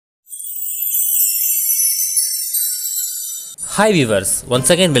Hi viewers, once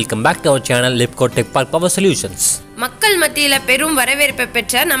again welcome back to our channel LIPCO-Techpark Power Solutions. மக்கள் மத்தியில பெரும் வரவேற்பை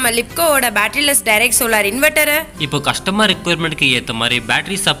பெற்ற நம்ம லிப்கோவோட பேட்டரிலெஸ் டைரக்ட் சோலார் இன்வெர்ட்டரை இப்போ கஸ்டமர் ரிக்வயர்மென்ட்க்கு ஏத்த மாதிரி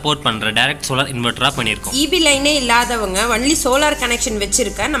பேட்டரி சப்போர்ட் பண்ற டைரக்ட் சோலார் இன்வெர்ட்டரா பண்ணிருக்கோம். EB லைனே இல்லாதவங்க ஒன்லி சோலார் கனெக்ஷன்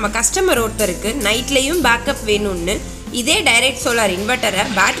வச்சிருக்க நம்ம கஸ்டமர் ஒருத்தருக்கு நைட்லயும் பேக்கப் வேணும்னு இதே டைரக்ட் சோலார் இன்வெர்ட்டரை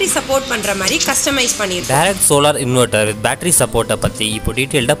பேட்டரி சப்போர்ட் பண்ற மாதிரி கஸ்டமைஸ் பண்ணிருக்கோம். Direct solar inverter with battery சப்போர்ட்டை பத்தி இப்போ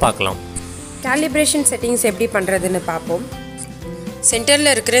டீடைலா பார்க்கலாம். காலிப்ரேஷன் செட்டிங்ஸ் எப்படி பண்றதுன்னு பார்ப்போம். சென்டரில்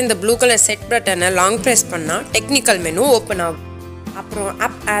இருக்கிற இந்த ப்ளூ கலர் செட் பட்டனை லாங் ப்ரெஸ் பண்ணால் டெக்னிக்கல் மெனு ஓப்பன் ஆகும். அப்புறம்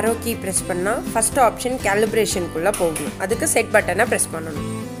அப் ஆரோ கீ ப்ரெஸ் பண்ணால் ஃபஸ்ட் ஆப்ஷன் கேலிப்ரேஷனுக்குள்ளே போகணும். அதுக்கு செட் பட்டனை ப்ரெஸ் பண்ணணும்.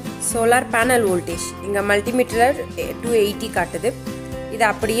 சோலார் பேனல் வோல்டேஜ் இங்கே மல்டிமீட்டர் 280 காட்டுது. இதை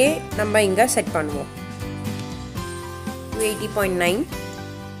அப்படியே நம்ம இங்கே செட் பண்ணுவோம். 280.9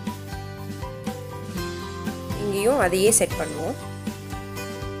 இங்கேயும் அதையே செட் பண்ணுவோம்.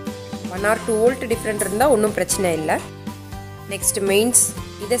 1 or 2 வோல்ட் டிஃப்ரெண்ட் இருந்தால் ஒன்றும் பிரச்சனை இல்லை. நெக்ஸ்ட் மெயின்ஸ்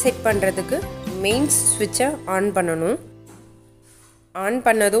இதை செட் பண்ணுறதுக்கு மெயின்ஸ் ஸ்விட்சை ஆன் பண்ணணும். ஆன்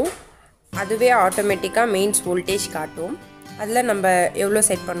பண்ணதும் அதுவே ஆட்டோமேட்டிக்காக மெயின்ஸ் வோல்டேஜ் காட்டும். அதில் நம்ம எவ்வளோ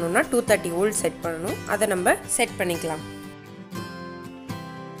செட் பண்ணணும்னா 230 வோல்ட் செட் பண்ணணும். அதை நம்ம செட் பண்ணிக்கலாம்.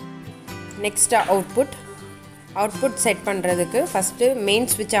 நெக்ஸ்ட்டு அவுட்புட் செட் பண்ணுறதுக்கு ஃபஸ்ட்டு மெயின்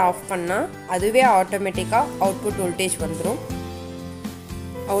ஸ்விட்சை ஆஃப் பண்ணால் அதுவே ஆட்டோமேட்டிக்காக அவுட்புட் வோல்டேஜ் வந்துடும்.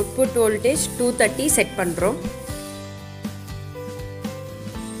 அவுட்புட் வோல்டேஜ் 230 செட் பண்ணுறோம்.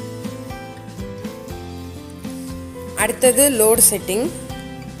 அடுத்தது லோடு செட்டிங்.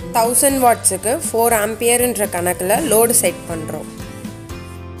 1000 வாட்ஸுக்கு 4 ஆம்பியர்ன்ற கணக்கில் லோடு செட் பண்ணுறோம்.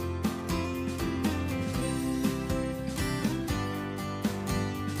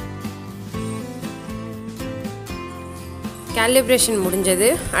 கேலிப்ரேஷன்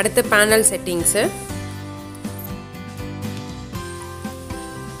முடிஞ்சது. அடுத்து panel settings.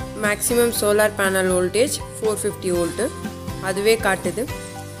 Maximum solar panel voltage 450 volt அதுவே காட்டுது.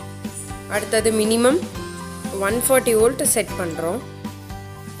 அடுத்தது மினிமம் 140 வோல்ட் செட் பண்ணுறோம்.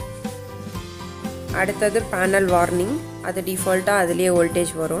 அடுத்தது பேனல் வார்னிங், அது டிஃபால்ட்டாக அதுலேயே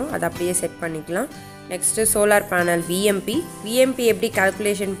வோல்டேஜ் வரும், அதை அப்படியே செட் பண்ணிக்கலாம். நெக்ஸ்ட்டு சோலார் பேனல் விஎம்பி எப்படி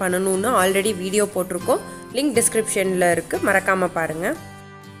கால்குலேஷன் பண்ணணும்னு ஆல்ரெடி வீடியோ போட்டிருக்கோம். லிங்க் டிஸ்கிரிப்ஷனில் இருக்குது, மறக்காமல் பாருங்கள்.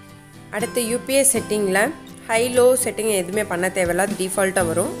 அடுத்து யூபிஎஸ் செட்டிங்கில் ஹை லோ செட்டிங் எதுவுமே பண்ண தேவையில்ல, அது டிஃபால்ட்டாக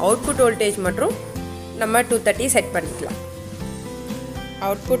வரும். அவுட்புட் வோல்டேஜ் மற்றும் நம்ம 230 செட் பண்ணிக்கலாம்.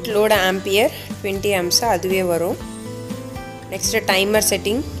 அவுட்புட் லோடு ஆம்பியர் 20 ஆம்ஸ் அதுவே வரும். Next timer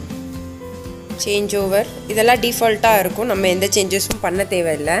setting, change over இதெல்லாம் டிஃபால்ட்டாக இருக்கும், நம்ம எந்த சேஞ்சஸும் பண்ண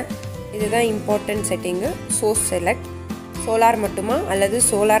தேவையில்லை. இதுதான் important setting. Source select, solar மட்டுமா அல்லது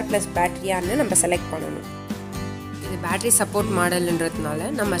சோலார் ப்ளஸ் பேட்டரியான்னு நம்ம செலக்ட் பண்ணணும். இது பேட்டரி சப்போர்ட் மாடல்ன்றதுனால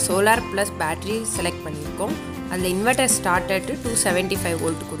நம்ம சோலார் ப்ளஸ் பேட்டரி செலக்ட் பண்ணியிருக்கோம். அதில் இன்வெர்டர் ஸ்டார்ட் அட்டு 275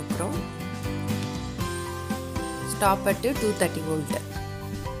 வோல்ட் கொடுக்குறோம். Stop at 230 volt.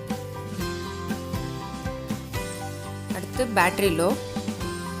 அடுத்து பேட்டரி லோ,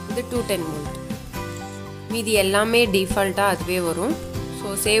 இது 210 வோல்ட். மீதி எல்லாமே டிஃபால்ட்டாக அதுவே வரும். ஸோ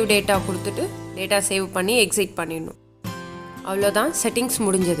சேவ் டேட்டா கொடுத்துட்டு டேட்டா சேவ் பண்ணி எக்ஸிட் பண்ணிடணும். அவ்வளோதான், செட்டிங்ஸ்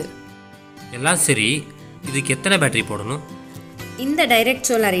முடிஞ்சது. எல்லாம் சரி, இதுக்கு எத்தனை பேட்டரி போடணும்? இந்த டைரக்ட்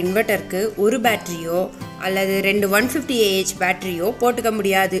சோலார் இன்வெர்ட்டருக்கு ஒரு பேட்டரியோ அல்லது 2 150Ah பேட்டரியோ போட்டுக்க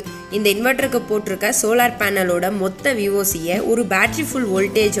முடியாது. இந்த இன்வெர்ட்டருக்கு போட்டிருக்க சோலார் பேனலோட மொத்த விஓசியை ஒரு பேட்டரி ஃபுல்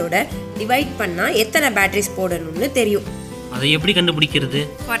வோல்டேஜோட டிவைட் பண்ணால் எத்தனை பேட்டரிஸ் போடணும்னு தெரியும். அதை எப்படி கண்டுபிடிக்கிறது?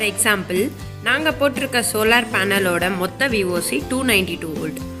 ஃபார் எக்ஸாம்பிள், நாங்கள் போட்டிருக்க சோலார் பேனலோட மொத்த விஓசி 292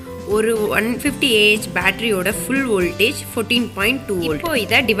 வோல்ட். ஒரு 150Ah பேட்டரியோட ஃபுல் வோல்டேஜ் 14.2 வோல்ட். இப்போ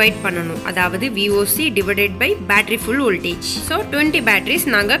இதை டிவைட் பண்ணணும், அதாவது VOC divided by battery full voltage. So 20 batteries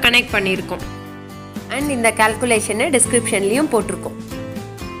நாங்கள் கனெக்ட் பண்ணியிருக்கோம். அண்ட் இந்த கால்குலேஷனை டிஸ்கிரிப்ஷன்லேயும் போட்டிருக்கோம்.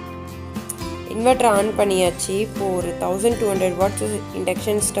 இன்வெர்டர் ஆன் பண்ணியாச்சு. இப்போது ஒரு 1200 வாட்ஸ்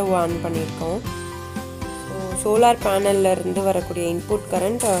இண்டக்ஷன் ஸ்டவ் ஆன் பண்ணியிருக்கோம். ஸோ சோலார் பேனலில் இருந்து வரக்கூடிய இன்புட்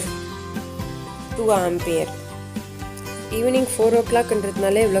கரண்ட் 2 ஆம்பியர். ஈவினிங் 4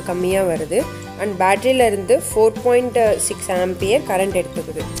 o'clockன்றதுனால இவ்வளோ கம்மியாக வருது. அண்ட் பேட்டரியிலேருந்து 4.6 ஆம்பியர் கரண்ட்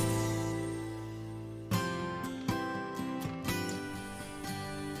எடுத்துக்குது.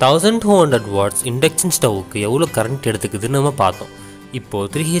 வாட்ஸ் இண்டக்ஷன் ஸ்டவ்வுக்கு எவ்வளோ கரண்ட் எடுத்துக்குதுன்னு நம்ம பார்த்தோம்.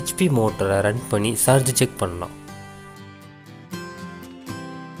 இப்போது 3 HP மோட்டரை ரன் பண்ணி சார்ஜ் செக் பண்ணலாம்.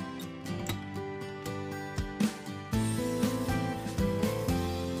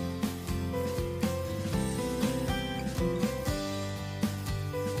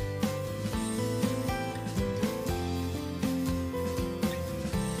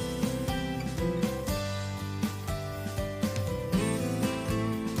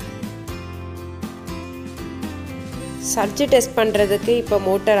 சர்ஜ் டெஸ்ட் பண்ணுறதுக்கு இப்போ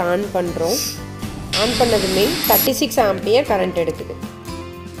மோட்டர் ஆன் பண்ணுறோம். ஆன் பண்ணதுமே 36 ஆம்பியர் கரண்ட் எடுக்குது.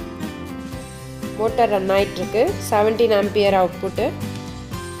 மோட்டார் ரன் ஆகிட்டுருக்கு. 17 ஆம்பியர் அவுட்புட்டு.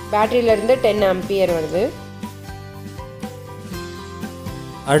 பேட்டரியிலேருந்து 10 ஆம்பியர் வருது.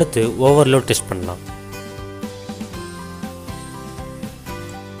 அடுத்து ஓவர்லோட் டெஸ்ட் பண்ணலாம்.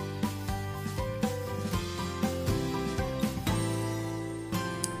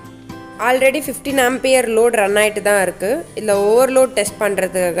 ஆல்ரெடி 15 ஆம்பியர் லோட் ரன் ஆகிட்டு தான் இருக்குது. இதில் ஓவர்லோட் டெஸ்ட்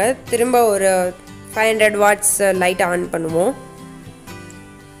பண்ணுறதுக்காக திரும்ப ஒரு 500 வாட்ஸ் லைட் ஆன் பண்ணுவோம்.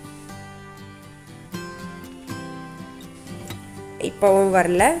 இப்போவும்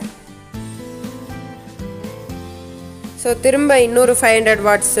வரல. ஸோ திரும்ப இன்னொரு 500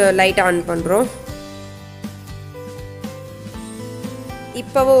 வாட்ஸ் லைட் ஆன் பண்ணுறோம்.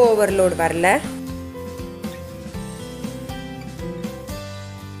 இப்போவும் ஓவர்லோட் வரல.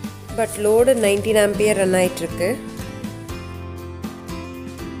 பட் லோடு 19 ஆம்பியர் ரன் ஆகிட்டுருக்கு.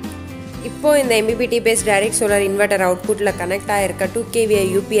 இப்போது இந்த MPPT paste direct solar inverter அவுட்புட்டில் கனெக்ட் ஆகிருக்க 2 kVA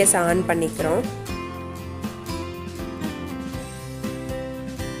UPS ஆன் பண்ணிக்கிறோம்.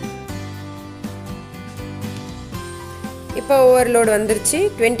 இப்போ ஓவர்லோடு வந்துருச்சு.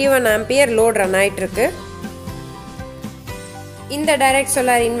 21 ஆம்பியர் லோட் ரன் ஆகிட்டுருக்கு. இந்த டைரக்ட்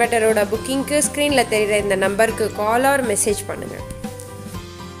சோலார் இன்வெர்டரோட புக்கிங்க்கு ஸ்க்ரீனில் தெரிகிற இந்த நம்பருக்கு கால் ஆர் மெசேஜ் பண்ணுங்கள்.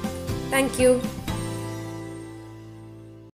 Thank you.